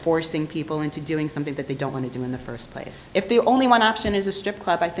instead of forcing people into doing something that they don't want to do in the first place. If the only one option is a strip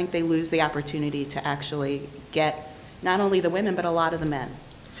club, I think they lose the opportunity to actually get not only the women, but a lot of the men.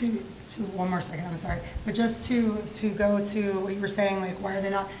 One more second, I'm sorry. But just to go to what you were saying, like, why are they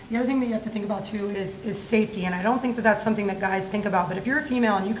not? The other thing that you have to think about too is safety. And I don't think that that's something that guys think about. But if you're a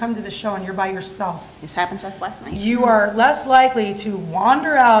female and you come to the show and you're by yourself. This happened to us last night. You are less likely to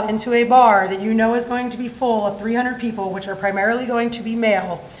wander out into a bar that you know is going to be full of 300 people, which are primarily going to be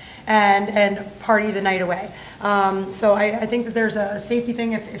male, and party the night away. So I think that there's a safety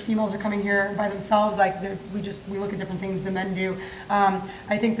thing if females are coming here by themselves, like we look at different things than men do.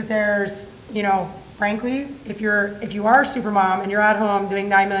 I think that there's, frankly, if you are a super mom and you're at home doing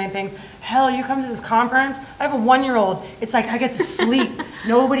 9 million things, hell, you come to this conference, I have a 1-year-old, it's like I get to sleep.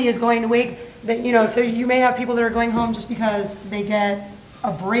 Nobody is going to wake, so you may have people that are going home just because they get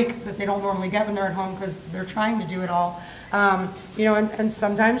a break that they don't normally get when they're at home because they're trying to do it all. And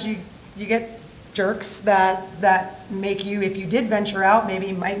sometimes you get jerks that make you, if you did venture out,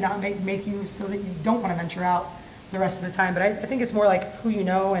 maybe might not make you so that you don't want to venture out the rest of the time. But I think it's more like who you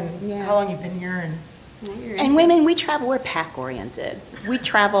know and how long you've been here. And women, we travel, we're pack oriented. We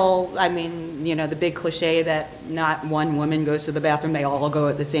travel, I mean, the big cliche that not one woman goes to the bathroom, they all go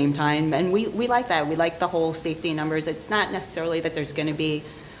at the same time. And we like that. We like the whole safety numbers. It's not necessarily that there's going to be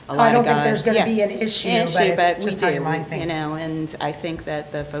a lot of guys. I don't think there's going to be an issue, but it's just how your mind thinks. And I think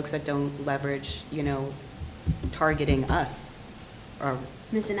that the folks that don't leverage, targeting us are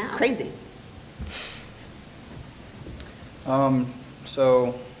missing out. Crazy.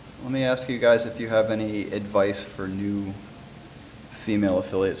 So let me ask you guys if you have any advice for new female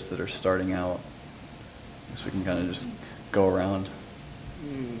affiliates that are starting out. I guess we can kind of just go around.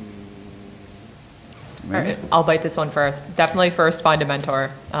 All right, I'll bite this one first. Definitely first find a mentor.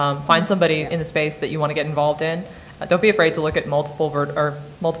 Find somebody in the space that you want to get involved in. Don't be afraid to look at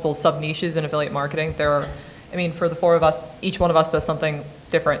multiple sub-niches in affiliate marketing. For the 4 of us, each one of us does something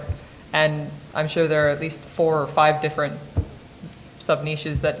different. And I'm sure there are at least 4 or 5 different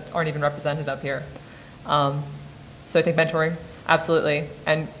sub-niches that aren't even represented up here. So I think mentoring, absolutely.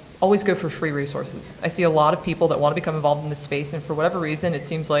 And always go for free resources. I see a lot of people that want to become involved in this space, and for whatever reason, it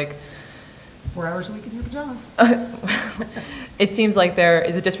seems like 4 hours a week in your pajamas. It seems like there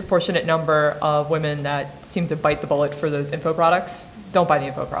is a disproportionate number of women that seem to bite the bullet for those info products. Don't buy the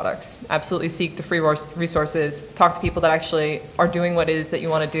info products. Absolutely seek the free resources. Talk to people that actually are doing what it is that you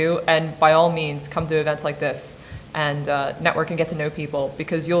want to do, and by all means, come to events like this and network and get to know people,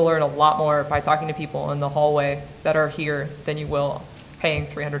 because you'll learn a lot more by talking to people in the hallway that are here than you will paying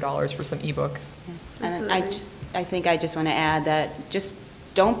 $300 for some ebook. And I think I just want to add that just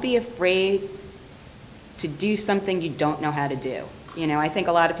don't be afraid to do something you don't know how to do. I think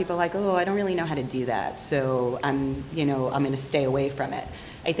a lot of people are like, oh, I don't really know how to do that, so I'm going to stay away from it.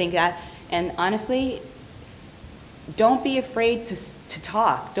 I think that, and honestly, don't be afraid to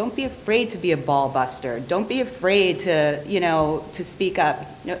talk. Don't be afraid to be a ball buster. Don't be afraid to speak up.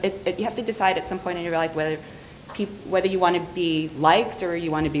 You have to decide at some point in your life whether you want to be liked or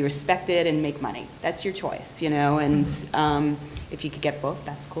you want to be respected and make money. That's your choice, and if you could get both,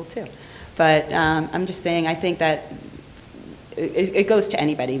 that's cool too. But I'm just saying, I think that it goes to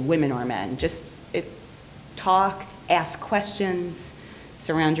anybody, women or men. Just talk, ask questions,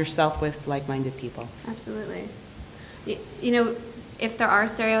 surround yourself with like-minded people. Absolutely. If there are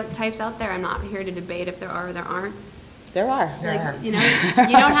stereotypes out there, I'm not here to debate if there are or there aren't. There are. You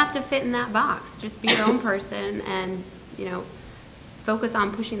don't have to fit in that box. Just be your own person and, focus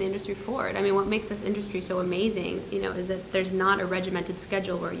on pushing the industry forward. I mean, what makes this industry so amazing, you know, is that there's not a regimented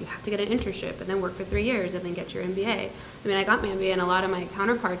schedule where you have to get an internship and then work for 3 years and then get your MBA. I mean, I got my MBA, and a lot of my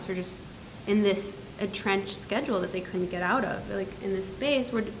counterparts are just in this entrenched schedule that they couldn't get out of. Like, in this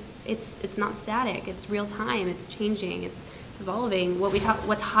space where it's not static, it's real time, it's changing, it's evolving.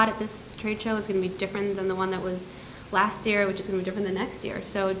 What's hot at this trade show is going to be different than the one that was last year, which is going to be different than next year.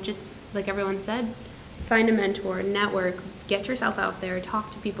 So just like everyone said, find a mentor, network, get yourself out there,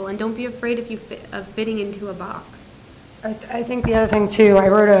 talk to people, and don't be afraid of fitting into a box. I think the other thing too, I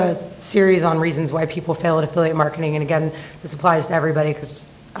wrote a series on reasons why people fail at affiliate marketing, and again, this applies to everybody because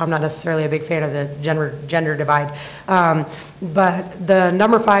I'm not necessarily a big fan of the gender divide. But the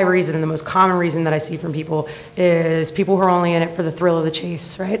number 5 reason, and the most common reason that I see from people, is people who are only in it for the thrill of the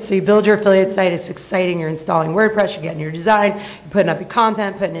chase, right? So you build your affiliate site, it's exciting, you're installing WordPress, you're getting your design, you're putting up your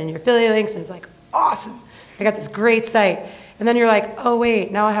content, putting in your affiliate links, and it's like, awesome, I got this great site. And then you're like, oh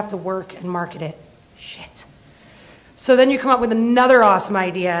wait, now I have to work and market it. Shit. So then you come up with another awesome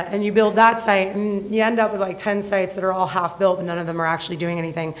idea, and you build that site, and you end up with like 10 sites that are all half built, but none of them are actually doing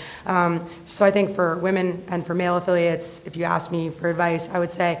anything. So I think for women and for male affiliates, if you ask me for advice, I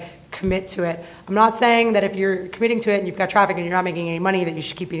would say commit to it. I'm not saying that if you're committing to it and you've got traffic and you're not making any money that you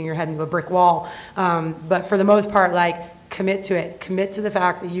should keep beating your head into a brick wall. But for the most part, like, commit to it. Commit to the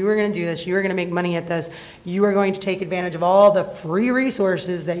fact that you are going to do this, you are going to make money at this, you are going to take advantage of all the free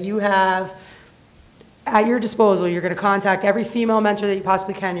resources that you have at your disposal. You're going to contact every female mentor that you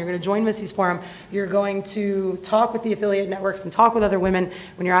possibly can. You're going to join Missy's forum. You're going to talk with the affiliate networks and talk with other women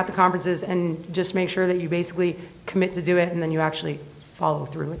when you're at the conferences, and just make sure that you basically commit to do it, and then you actually follow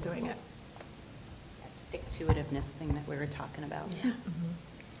through with doing it. That stick-to-itiveness thing that we were talking about. Yeah.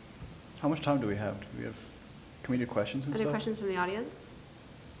 How much time do we have? Can we do questions and Any stuff? questions from the audience?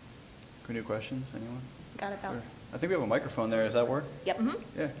 Can we do questions? Anyone? Got about, Or- I think we have a microphone there. Does that work? yep,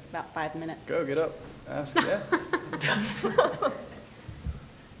 Yeah. about 5 minutes. Go, get up. Ask. Yeah.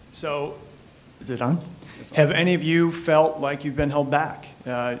 So, is it on? It's on. Have any of you felt like you've been held back?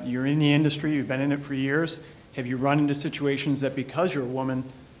 You're in the industry, you've been in it for years. Have you run into situations that because you're a woman,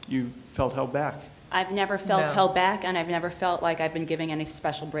 you felt held back? I've never felt No. held back, and I've never felt like I've been giving any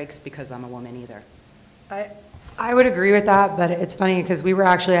special breaks because I'm a woman either. I would agree with that, but it's funny because we were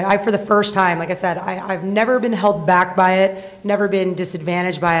actually, for the first time, like I said, I've never been held back by it, never been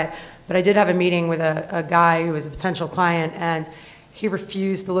disadvantaged by it, but I did have a meeting with a guy who was a potential client, and he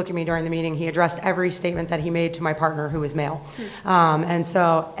refused to look at me during the meeting. He addressed every statement that he made to my partner, who was male. And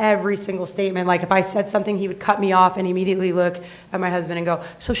so every single statement, like if I said something, he would cut me off and immediately look at my husband and go,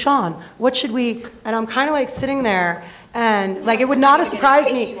 so Sean, what should we, and I'm kind of like sitting there, and like it would not have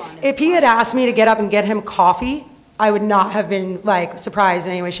surprised me if he had asked me to get up and get him coffee. I would not have been like surprised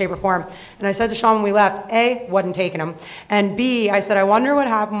in any way, shape, or form. And I said to Sean when we left, A, wasn't taking him, and B, I said, I wonder what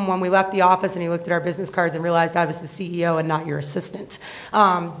happened when we left the office and he looked at our business cards and realized I was the CEO and not your assistant.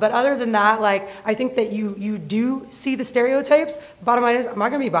 But other than that, like, I think that you do see the stereotypes. Bottom line is, I'm not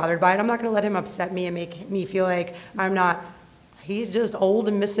gonna be bothered by it. I'm not gonna let him upset me and make me feel like I'm not, he's just old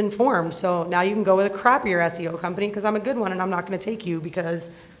and misinformed. So now you can go with a crappier SEO company because I'm a good one, and I'm not gonna take you because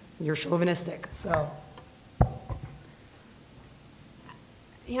you're chauvinistic, so.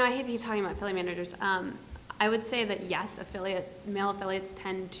 You know, I hate to keep talking about affiliate managers. I would say that yes, male affiliates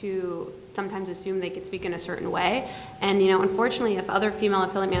tend to sometimes assume they could speak in a certain way. And, you know, unfortunately, if other female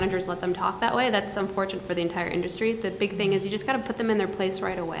affiliate managers let them talk that way, that's unfortunate for the entire industry. The big thing is you just got to put them in their place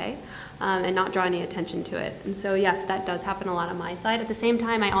right away and not draw any attention to it. And so, yes, that does happen a lot on my side. At the same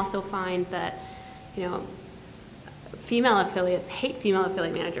time, I also find that, you know, female affiliates hate female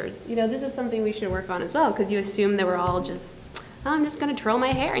affiliate managers. You know, this is something we should work on as well, because you assume that we're all just, oh, I'm just going to twirl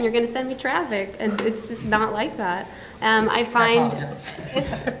my hair and you're going to send me traffic. And it's just not like that. I find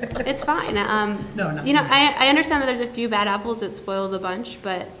it's fine. No, you know, I understand that there's a few bad apples that spoil the bunch,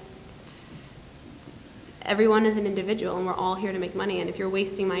 but everyone is an individual and we're all here to make money. And if you're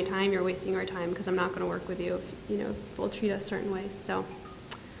wasting my time, you're wasting your time, because I'm not going to work with you if, you know, we'll treat us certain ways. So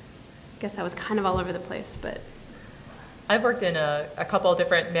I guess I was kind of all over the place, but. I've worked in a couple of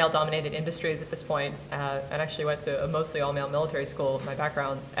different male-dominated industries at this point, and actually went to a mostly all-male military school in my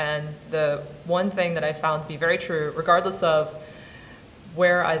background. And the one thing that I found to be very true, regardless of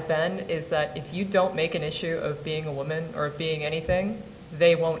where I've been, is that if you don't make an issue of being a woman or of being anything,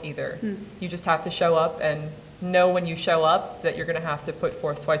 they won't either. You just have to show up and know when you show up that you're going to have to put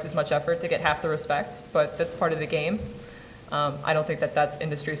forth twice as much effort to get half the respect, but that's part of the game. I don't think that that's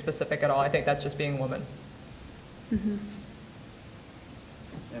industry-specific at all. I think that's just being a woman.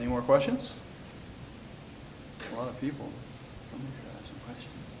 Any more questions? A lot of people. Somebody's got to have some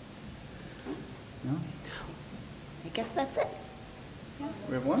questions. No? I guess that's it.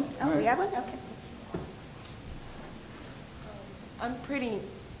 We have one? Oh, we have one? Okay.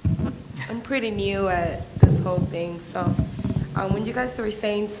 I'm pretty new at this whole thing, so when you guys were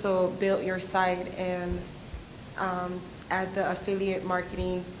saying to build your site and add the affiliate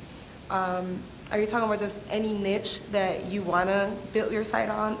marketing, are you talking about just any niche that you want to build your site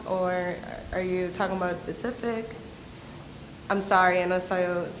on, or are you talking about a specific? I'm sorry, I know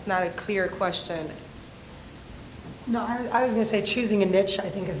it's not a clear question. No, I was going to say choosing a niche, I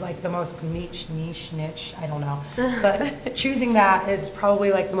think, is like the most niche, I don't know. But choosing that is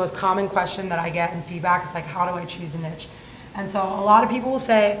probably like the most common question that I get in feedback. It's like, how do I choose a niche? And so a lot of people will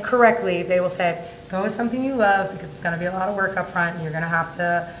say, correctly, they will say, go with something you love because it's going to be a lot of work up front and you're going to have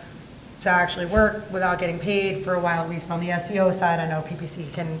to actually work without getting paid for a while, at least on the SEO side. I know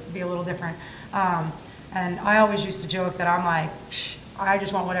PPC can be a little different. And I always used to joke that I'm like, I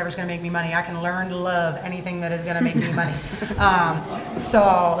just want whatever's going to make me money. I can learn to love anything that is going to make me money.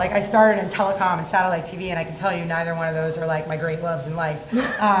 So like I started in telecom and satellite TV, and I can tell you neither one of those are like my great loves in life.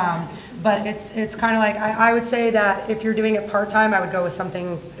 But it's kind of like, I would say that if you're doing it part-time, I would go with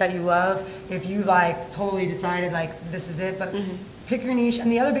something that you love. If you like totally decided like this is it, but pick your niche.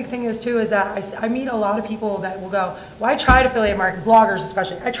 And the other big thing is too is that I meet a lot of people that will go, well, I tried affiliate marketing, bloggers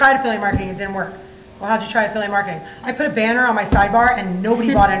especially. I tried affiliate marketing, it didn't work. Well, how'd you try affiliate marketing? I put a banner on my sidebar and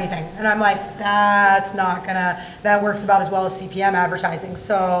nobody bought anything. And I'm like, that works about as well as CPM advertising.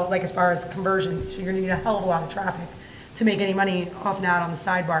 So like as far as conversions, you're gonna need a hell of a lot of traffic to make any money off an ad on the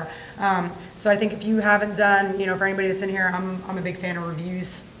sidebar. So I think if you haven't done, for anybody that's in here, I'm a big fan of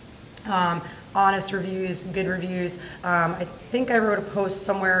reviews. Honest reviews, good reviews. I think I wrote a post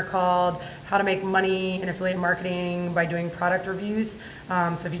somewhere called How to Make Money in Affiliate Marketing by Doing Product Reviews.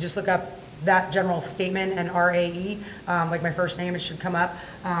 So if you just look up that general statement and RAE, like my first name, it should come up.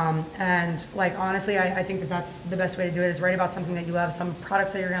 And like honestly, I think that's the best way to do it, is write about something that you love, some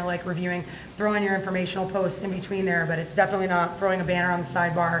products that you're gonna like reviewing, throw in your informational posts in between there, but it's definitely not throwing a banner on the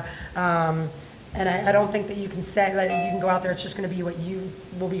sidebar. And I don't think that you can say that you can go out there, it's just gonna be what you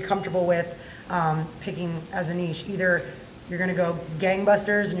will be comfortable with picking as a niche. Either you're gonna go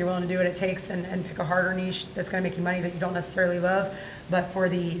gangbusters and you're willing to do what it takes and pick a harder niche that's gonna make you money that you don't necessarily love, but for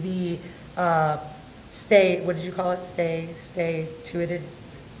the what did you call it? Stick-to-itiveness.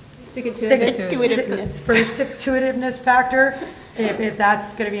 For the stick-to-itiveness factor, if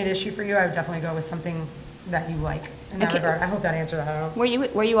that's going to be an issue for you, I would definitely go with something that you like in that regard. I hope that answered that. I don't know.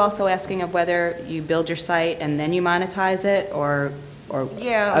 Were you also asking of whether you build your site and then you monetize it, or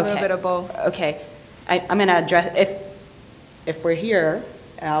yeah, a little bit of both. Okay, I'm going to address if we're here,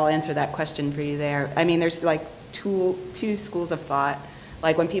 I'll answer that question for you there. I mean, there's like two schools of thought.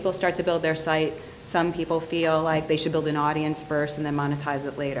 Like when people start to build their site, some people feel like they should build an audience first and then monetize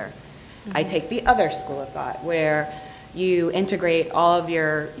it later. I take the other school of thought where you integrate all of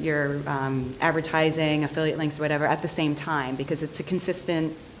your advertising, affiliate links, whatever, at the same time, because it's a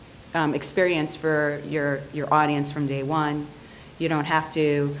consistent experience for your audience from day one. You don't have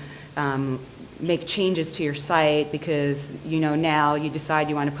to make changes to your site because now you decide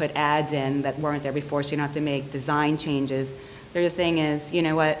you want to put ads in that weren't there before, so you don't have to make design changes. The other thing is, you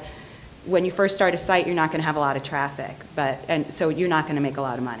know what, when you first start a site, you're not going to have a lot of traffic, and so you're not going to make a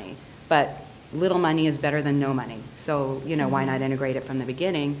lot of money. But little money is better than no money. So, why not integrate it from the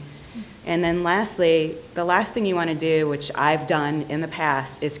beginning? And then lastly, the last thing you want to do, which I've done in the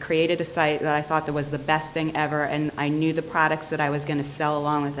past, is created a site that I thought that was the best thing ever, and I knew the products that I was going to sell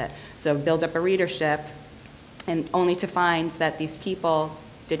along with it. So build up a readership, and only to find that these people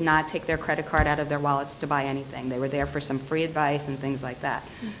did not take their credit card out of their wallets to buy anything. They were there for some free advice and things like that.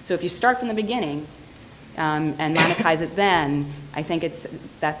 So if you start from the beginning and monetize it then, I think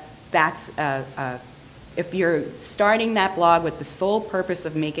that's if you're starting that blog with the sole purpose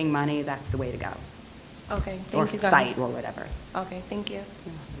of making money, that's the way to go. Okay, thank you guys. Or site or whatever. Okay, thank you.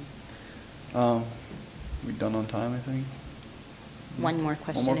 We done on time, I think. One more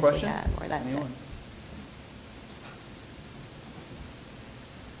question One more if question? we have, or that's Anyone? it.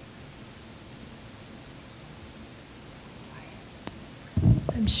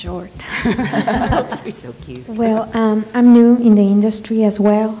 I'm short. You're so cute. Well, I'm new in the industry as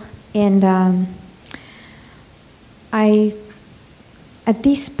well, and at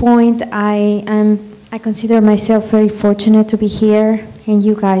this point, I consider myself very fortunate to be here, and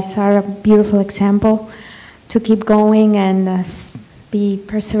you guys are a beautiful example to keep going and be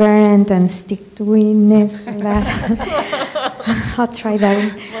perseverant and stick to wingness or that. I'll try that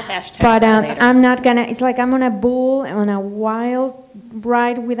one. But I'm not gonna, it's like I'm on a wild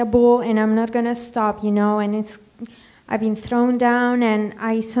ride with a bull, and I'm not gonna stop, and I've been thrown down,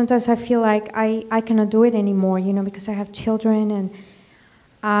 and sometimes I feel like I cannot do it anymore, because I have children, and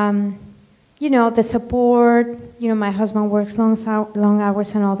you know, the support, you know, my husband works long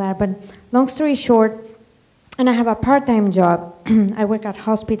hours and all that, but long story short, and I have a part-time job, I work at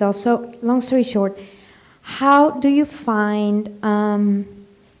hospital, so long story short, how do you find,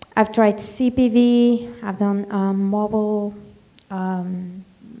 I've tried CPV, I've done mobile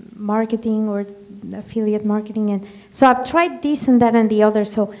marketing or affiliate marketing, and so I've tried this and that and the other,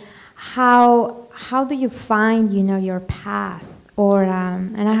 so how do you find, you know, your path? Or,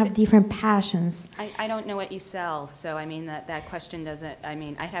 and I have different passions. I don't know what you sell, so I mean, that question doesn't, I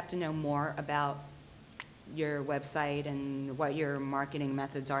mean, I'd have to know more about your website and what your marketing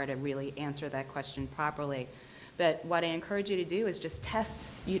methods are to really answer that question properly. But what I encourage you to do is just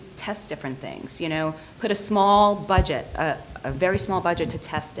test different things, you know, put a small budget, a very small budget to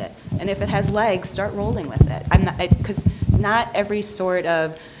test it. And if it has legs, start rolling with it. Because not every sort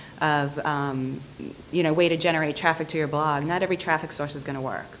of you know, way to generate traffic to your blog, not every traffic source is going to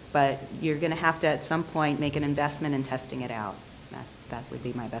work, but you're going to have to at some point make an investment in testing it out. That would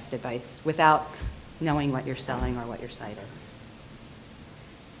be my best advice without knowing what you're selling or what your site is.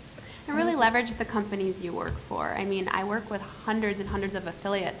 And really leverage the companies you work for. I mean, I work with hundreds and hundreds of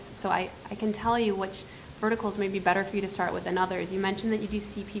affiliates, so I can tell you which verticals may be better for you to start with than others. You mentioned that you do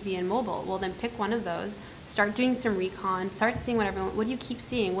CPV and mobile. Well, then pick one of those, start doing some recon, start seeing what do you keep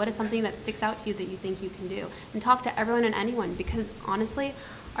seeing? What is something that sticks out to you that you think you can do? And talk to everyone and anyone, because honestly,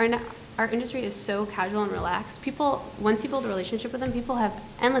 our industry is so casual and relaxed. Once you build a relationship with them, people have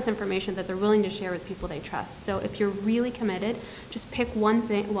endless information that they're willing to share with people they trust. So if you're really committed, just pick one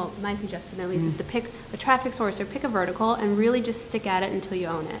thing. Well, my suggestion at least is to pick a traffic source or pick a vertical and really just stick at it until you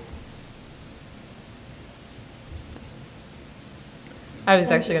own it. I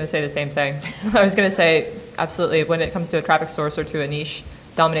was actually going to say the same thing. I was going to say, absolutely, when it comes to a traffic source or to a niche,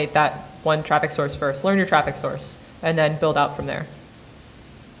 dominate that one traffic source first. Learn your traffic source, and then build out from there.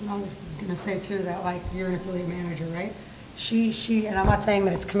 I was going to say, too, that, like, you're an affiliate manager, right? She, and I'm not saying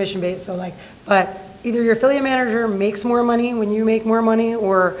that it's commission-based, so, like, but either your affiliate manager makes more money when you make more money,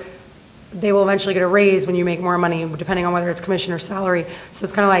 or they will eventually get a raise when you make more money, depending on whether it's commission or salary. So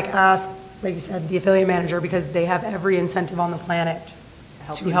it's kind of like ask, like you said, the affiliate manager, because they have every incentive on the planet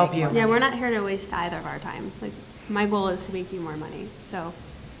to help you. Yeah, we're not here to waste either of our time. Like, my goal is to make you more money. So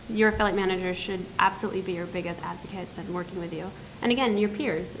your affiliate manager should absolutely be your biggest advocates and working with you. And again, your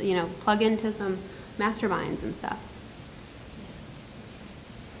peers, you know, plug into some masterminds and stuff.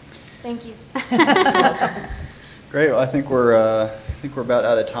 Thank you. Great. Well, I think we're about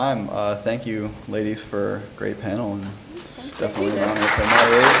out of time. Thank you, ladies, for a great panel, and it's definitely an honor to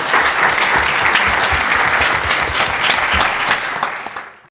moderate.